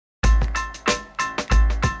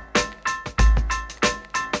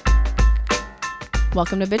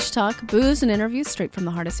Welcome to Bitch Talk, booze and interviews straight from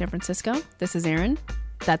the heart of San Francisco. This is Erin.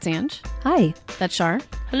 That's Ange. Hi. That's Shar.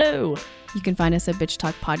 Hello. You can find us at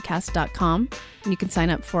bitchtalkpodcast.com, and you can sign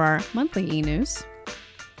up for our monthly e-news.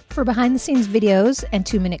 For behind-the-scenes videos and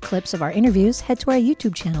 2-minute clips of our interviews, head to our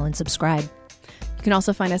YouTube channel and subscribe. You can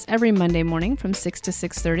also find us every Monday morning from 6 to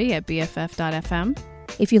 6:30 at BFF.fm.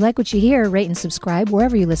 If you like what you hear, rate and subscribe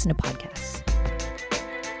wherever you listen to podcasts.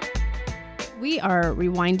 We are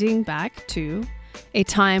rewinding back to a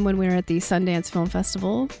time when we were at the Sundance Film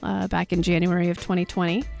Festival back in January of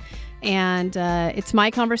 2020. And it's my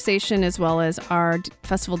conversation as well as our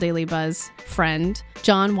Festival Daily Buzz friend,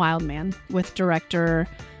 John Wildman, with director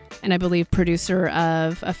and I believe producer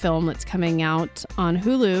of a film that's coming out on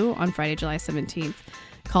Hulu on Friday, July 17th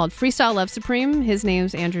called Freestyle Love Supreme. His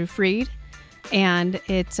name's Andrew Freed. And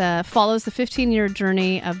it follows the 15-year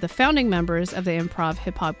journey of the founding members of the improv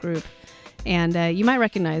hip-hop group. And you might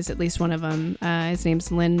recognize at least one of them. His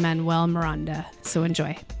name's Lin-Manuel Miranda. So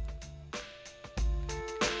enjoy.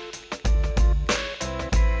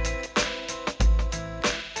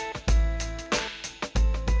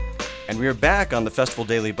 And we are back on the Festival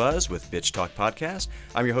Daily Buzz with Bitch Talk Podcast.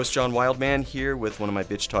 I'm your host, John Wildman, here with one of my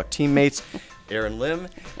Bitch Talk teammates, Erin Lim.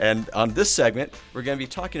 And on this segment, we're going to be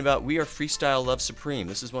talking about We Are Freestyle Love Supreme.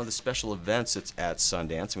 This is one of the special events that's at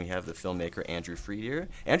Sundance, and we have the filmmaker Andrew Freed here.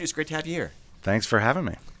 Andrew, it's great to have you here. Thanks for having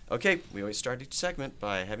me. Okay, we always start each segment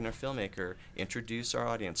by having our filmmaker introduce our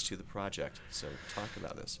audience to the project. So talk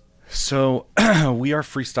about this. So, We Are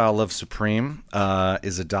Freestyle Love Supreme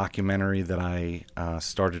is a documentary that I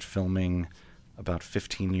started filming about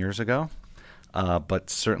 15 years ago, but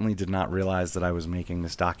certainly did not realize that I was making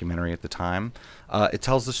this documentary at the time. It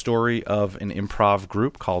tells the story of an improv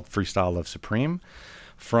group called Freestyle Love Supreme.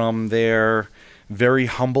 From their very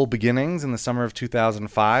humble beginnings in the summer of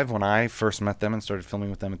 2005, when I first met them and started filming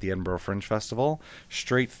with them at the Edinburgh Fringe Festival,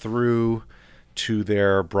 straight through to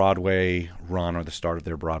their Broadway run, or the start of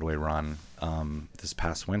their Broadway run this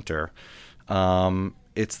past winter.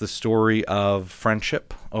 It's the story of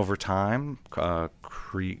friendship over time,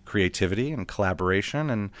 creativity and collaboration,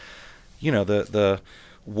 and you know the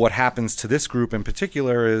what happens to this group in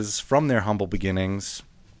particular is from their humble beginnings.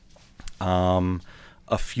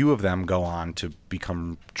 A few of them go on to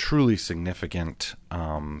become truly significant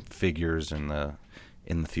figures in the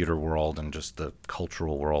theater world and just the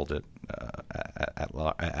cultural world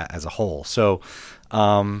as a whole. So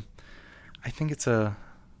I think it's a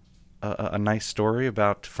nice story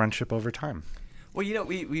about friendship over time. Well, you know,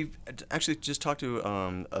 we've actually just talked to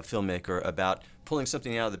a filmmaker about pulling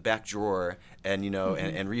something out of the back drawer and, you know,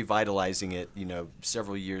 and revitalizing it, you know,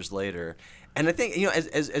 several years later. And I think, you know,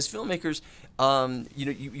 as filmmakers, you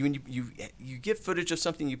know, when you get footage of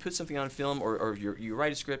something, you put something on film, or you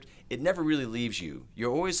write a script, it never really leaves you.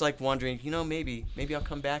 You're always like wondering, you know, maybe I'll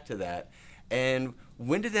come back to that. And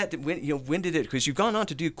when did it? Because you've gone on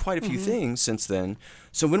to do quite a few things since then.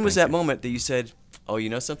 So when was that moment that you said, oh, you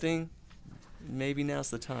know something? Maybe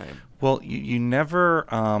now's the time. Well, you never,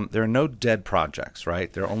 there are no dead projects,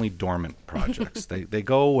 right? They're only dormant projects. They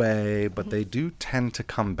go away, but they do tend to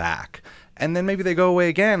come back. And then maybe they go away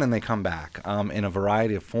again and they come back in a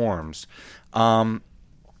variety of forms.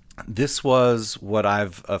 This was what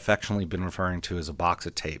I've affectionately been referring to as a box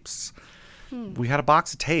of tapes. We had a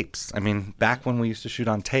box of tapes. I mean, back when we used to shoot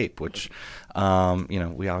on tape, which, you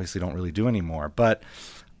know, we obviously don't really do anymore. But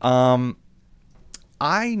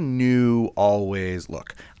I knew always,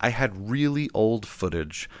 look, I had really old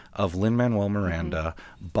footage of Lin-Manuel Miranda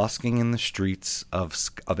busking in the streets of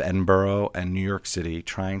Edinburgh and New York City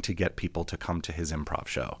trying to get people to come to his improv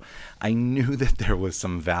show. I knew that there was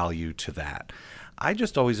some value to that. I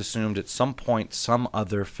just always assumed at some point some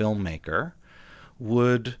other filmmaker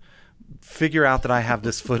would figure out that I have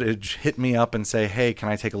this footage, hit me up and say, hey, can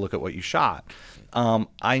I take a look at what you shot?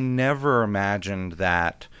 I never imagined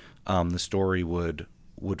that the story would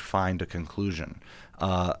find a conclusion.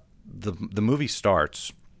 The movie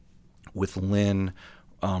starts with Lin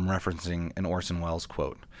referencing an Orson Welles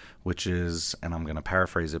quote, which is, and I'm going to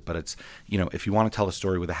paraphrase it, but it's, you know, if you want to tell a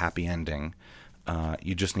story with a happy ending,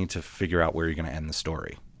 you just need to figure out where you're going to end the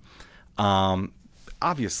story.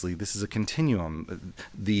 Obviously, this is a continuum.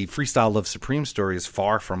 The Freestyle Love Supreme story is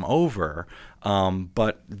far from over,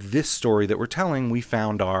 but this story that we're telling, we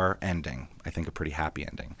found our ending. I think a pretty happy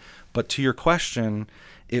ending. But to your question,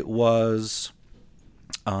 it was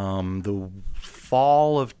the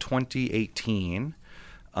fall of 2018.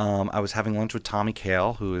 I was having lunch with Tommy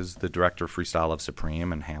Kail, who is the director of Freestyle Love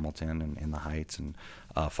Supreme and Hamilton and In the Heights and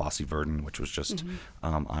Fosse Verdon, which was just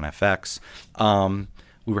on FX.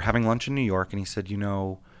 We were having lunch in New York, and he said, you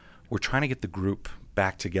know, we're trying to get the group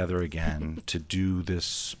back together again to do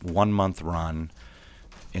this 1-month run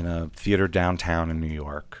in a theater downtown in New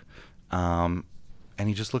York. And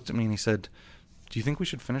he just looked at me and he said, "Do you think we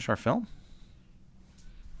should finish our film?"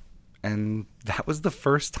 And that was the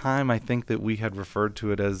first time I think that we had referred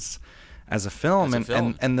to it as a film.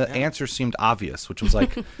 And the answer seemed obvious, which was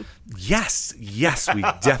like, yes, we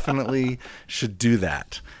definitely should do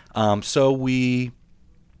that. So we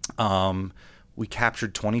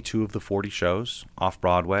captured 22 of the 40 shows off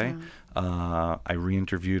Broadway. Wow. I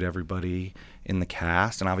re-interviewed everybody in the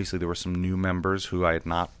cast, and obviously there were some new members who I had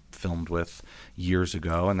not filmed with years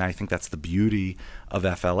ago, and I think that's the beauty of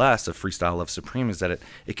FLS, of Freestyle Love Supreme, is that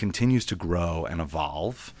it continues to grow and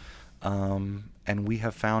evolve, and we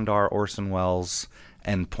have found our Orson Welles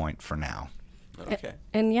endpoint for now. Okay.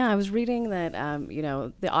 And yeah, I was reading that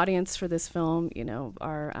the audience for this film,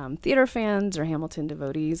 are theater fans or Hamilton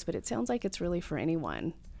devotees, but it sounds like it's really for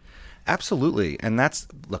anyone. Absolutely, and I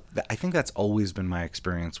think that's always been my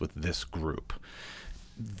experience with this group.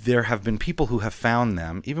 There have been people who have found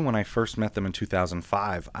them. Even when I first met them in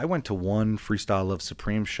 2005, I went to one Freestyle Love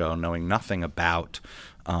Supreme show knowing nothing about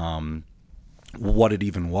what it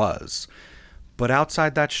even was. But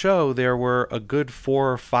outside that show, there were a good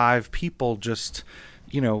 4 or 5 people just,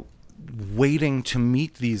 waiting to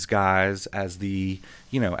meet these guys as the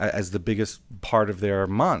biggest part of their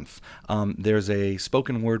month. There's a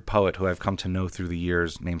spoken word poet who I've come to know through the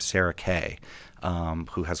years named Sarah Kay,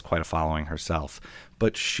 who has quite a following herself.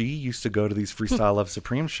 But she used to go to these Freestyle Love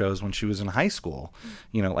Supreme shows when she was in high school,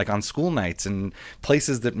 like on school nights and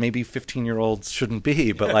places that maybe 15-year-olds shouldn't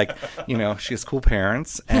be. But she has cool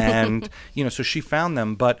parents. And, so she found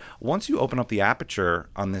them. But once you open up the aperture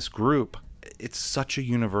on this group, it's such a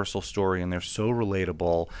universal story and they're so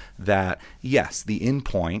relatable that, yes, the end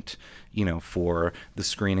point, for the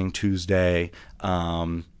screening Tuesday,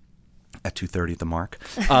 at 2:30 at the Mark.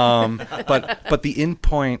 But the end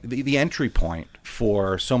point, the entry point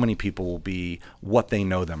for so many people will be what they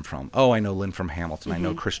know them from. Oh, I know Lynn from Hamilton. Mm-hmm. I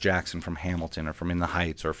know Chris Jackson from Hamilton or from In the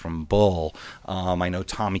Heights or from Bull. I know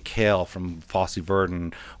Tommy Kail from Fosse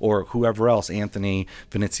Verdon or whoever else, Anthony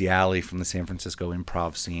Viniziali from the San Francisco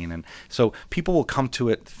improv scene. And so people will come to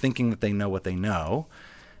it thinking that they know what they know.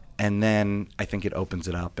 And then I think it opens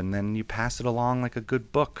it up and then you pass it along like a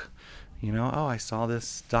good book. I saw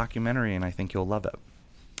this documentary and I think you'll love it.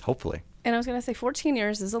 Hopefully. And I was going to say 14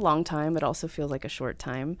 years is a long time. It also feels like a short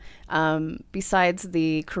time. Besides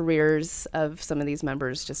the careers of some of these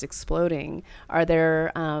members just exploding, are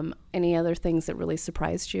there any other things that really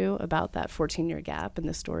surprised you about that 14-year gap in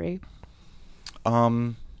the story?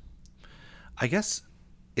 I guess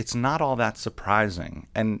it's not all that surprising,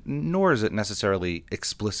 and nor is it necessarily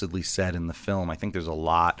explicitly said in the film. I think there's a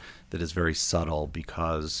lot that is very subtle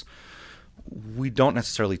because we don't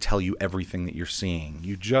necessarily tell you everything that you're seeing.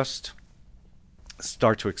 You just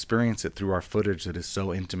start to experience it through our footage that is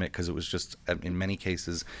so intimate because it was just, in many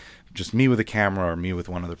cases, just me with a camera or me with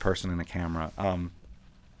one other person in a camera.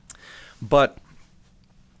 But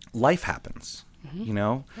life happens,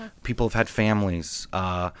 Yeah. People have had families.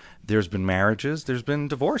 There's been marriages. There's been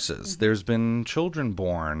divorces. Mm-hmm. There's been children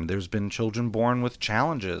born. There's been children born with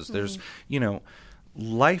challenges. Mm-hmm. There's,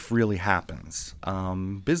 life really happens.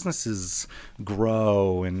 Businesses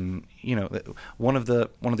grow, and one of the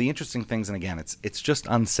interesting things, and again, it's just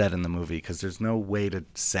unsaid in the movie because there's no way to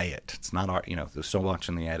say it. It's not our, there's so much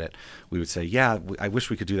in the edit. We would say, yeah, I wish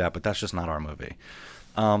we could do that, but that's just not our movie.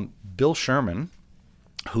 Bill Sherman,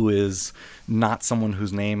 who is not someone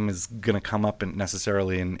whose name is going to come up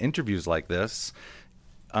necessarily in interviews like this,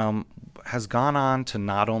 has gone on to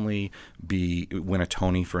not only win a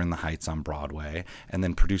Tony for In the Heights on Broadway and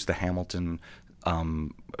then produce the Hamilton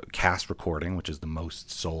cast recording, which is the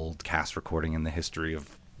most sold cast recording in the history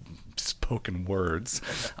of spoken words.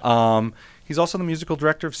 He's also the musical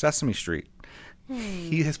director of Sesame Street.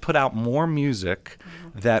 He has put out more music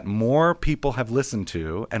that more people have listened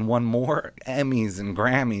to and won more Emmys and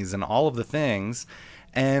Grammys and all of the things.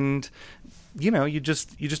 And you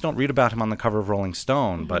just don't read about him on the cover of Rolling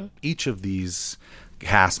Stone, mm-hmm. but each of these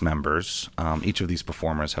cast members, each of these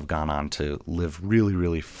performers have gone on to live really,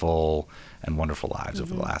 really full and wonderful lives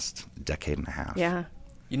over the last decade and a half. Yeah.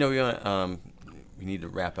 We need to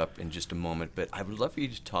wrap up in just a moment, but I would love for you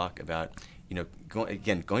to talk about,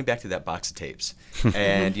 going back to that box of tapes,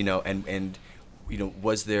 and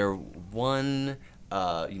was there one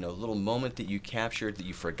little moment that you captured that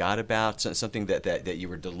you forgot about, something that you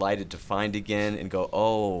were delighted to find again and go,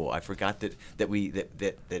 oh, I forgot that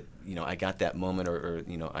I got that moment or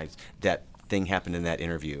that thing happened in that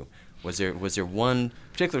interview. Was there one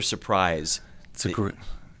particular surprise? It's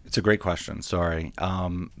a great question. Sorry.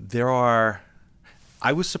 There are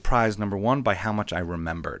I was surprised, number one, by how much I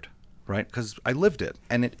remembered, right? Because I lived it,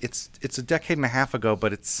 and it's a decade and a half ago,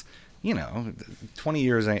 but it's, 15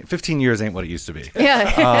 years ain't what it used to be.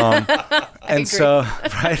 Yeah. And so,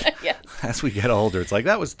 right, Yes. as we get older, it's like,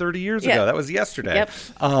 that was 30 years Yeah. ago. That was yesterday. Yep.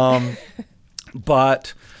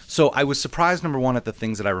 But so I was surprised, number one, at the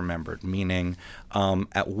things that I remembered, meaning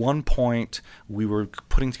at one point we were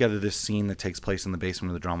putting together this scene that takes place in the basement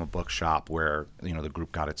of the drama bookshop where, the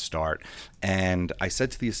group got its start. And I said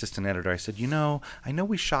to the assistant editor, I said, I know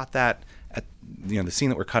we shot that at, the scene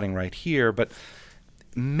that we're cutting right here, but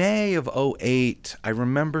May of 2008, I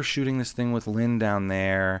remember shooting this thing with Lynn down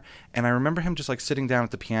there, and I remember him just like sitting down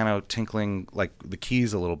at the piano, tinkling like the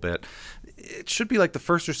keys a little bit. It should be like the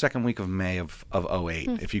first or second week of May of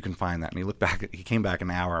 2008, if you can find that. And he came back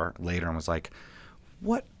an hour later and was like,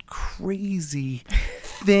 what crazy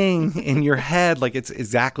thing in your head? Like, it's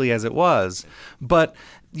exactly as it was. But,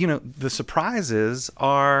 the surprises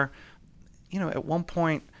are, at one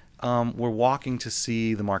point, we're walking to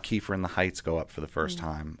see the Marquis for In the Heights go up for the first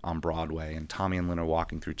time on Broadway, and Tommy and Lynn are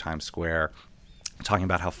walking through Times Square, talking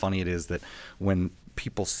about how funny it is that when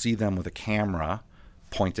people see them with a camera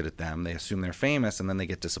pointed at them, they assume they're famous, and then they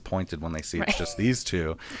get disappointed when they see it's just these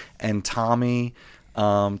two. And Tommy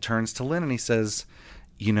turns to Lynn and he says,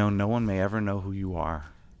 no one may ever know who you are.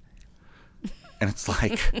 And it's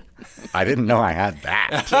like, I didn't know I had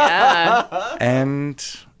that. Yeah.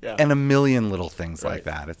 And a million little things like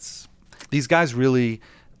that. It's these guys really,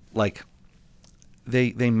 like,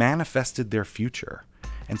 they manifested their future.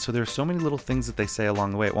 And so there are so many little things that they say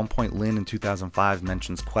along the way. At one point, Lynn in 2005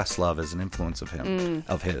 mentions Questlove as an influence of him,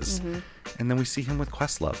 of his. Mm-hmm. And then we see him with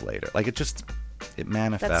Questlove later. Like, it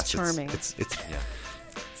manifests. That's charming.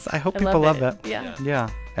 I hope people love that. Yeah.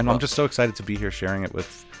 And I'm just so excited to be here sharing it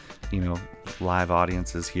with, live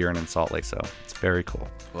audiences here and in Salt Lake. So it's very cool.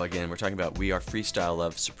 Well, again, we're talking about We Are Freestyle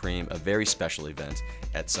Love Supreme, a very special event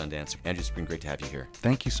at Sundance. Andrew, it's been great to have you here.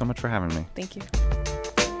 Thank you so much for having me. Thank you.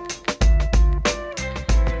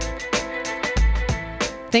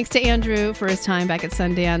 Thanks to Andrew for his time back at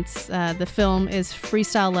Sundance. The film is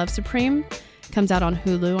Freestyle Love Supreme. Comes out on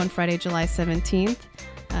Hulu on Friday, July 17th.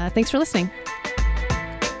 Thanks for listening.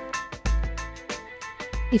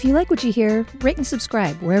 If you like what you hear, rate and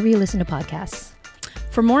subscribe wherever you listen to podcasts.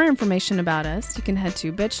 For more information about us, you can head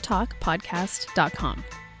to bitchtalkpodcast.com.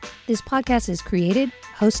 This podcast is created,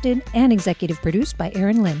 hosted, and executive produced by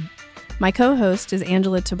Aaron Lynn. My co-host is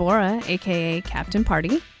Angela Tabora, a.k.a. Captain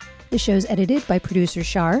Party. The show's edited by producer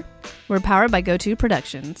Shar. We're powered by GoTo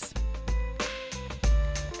Productions.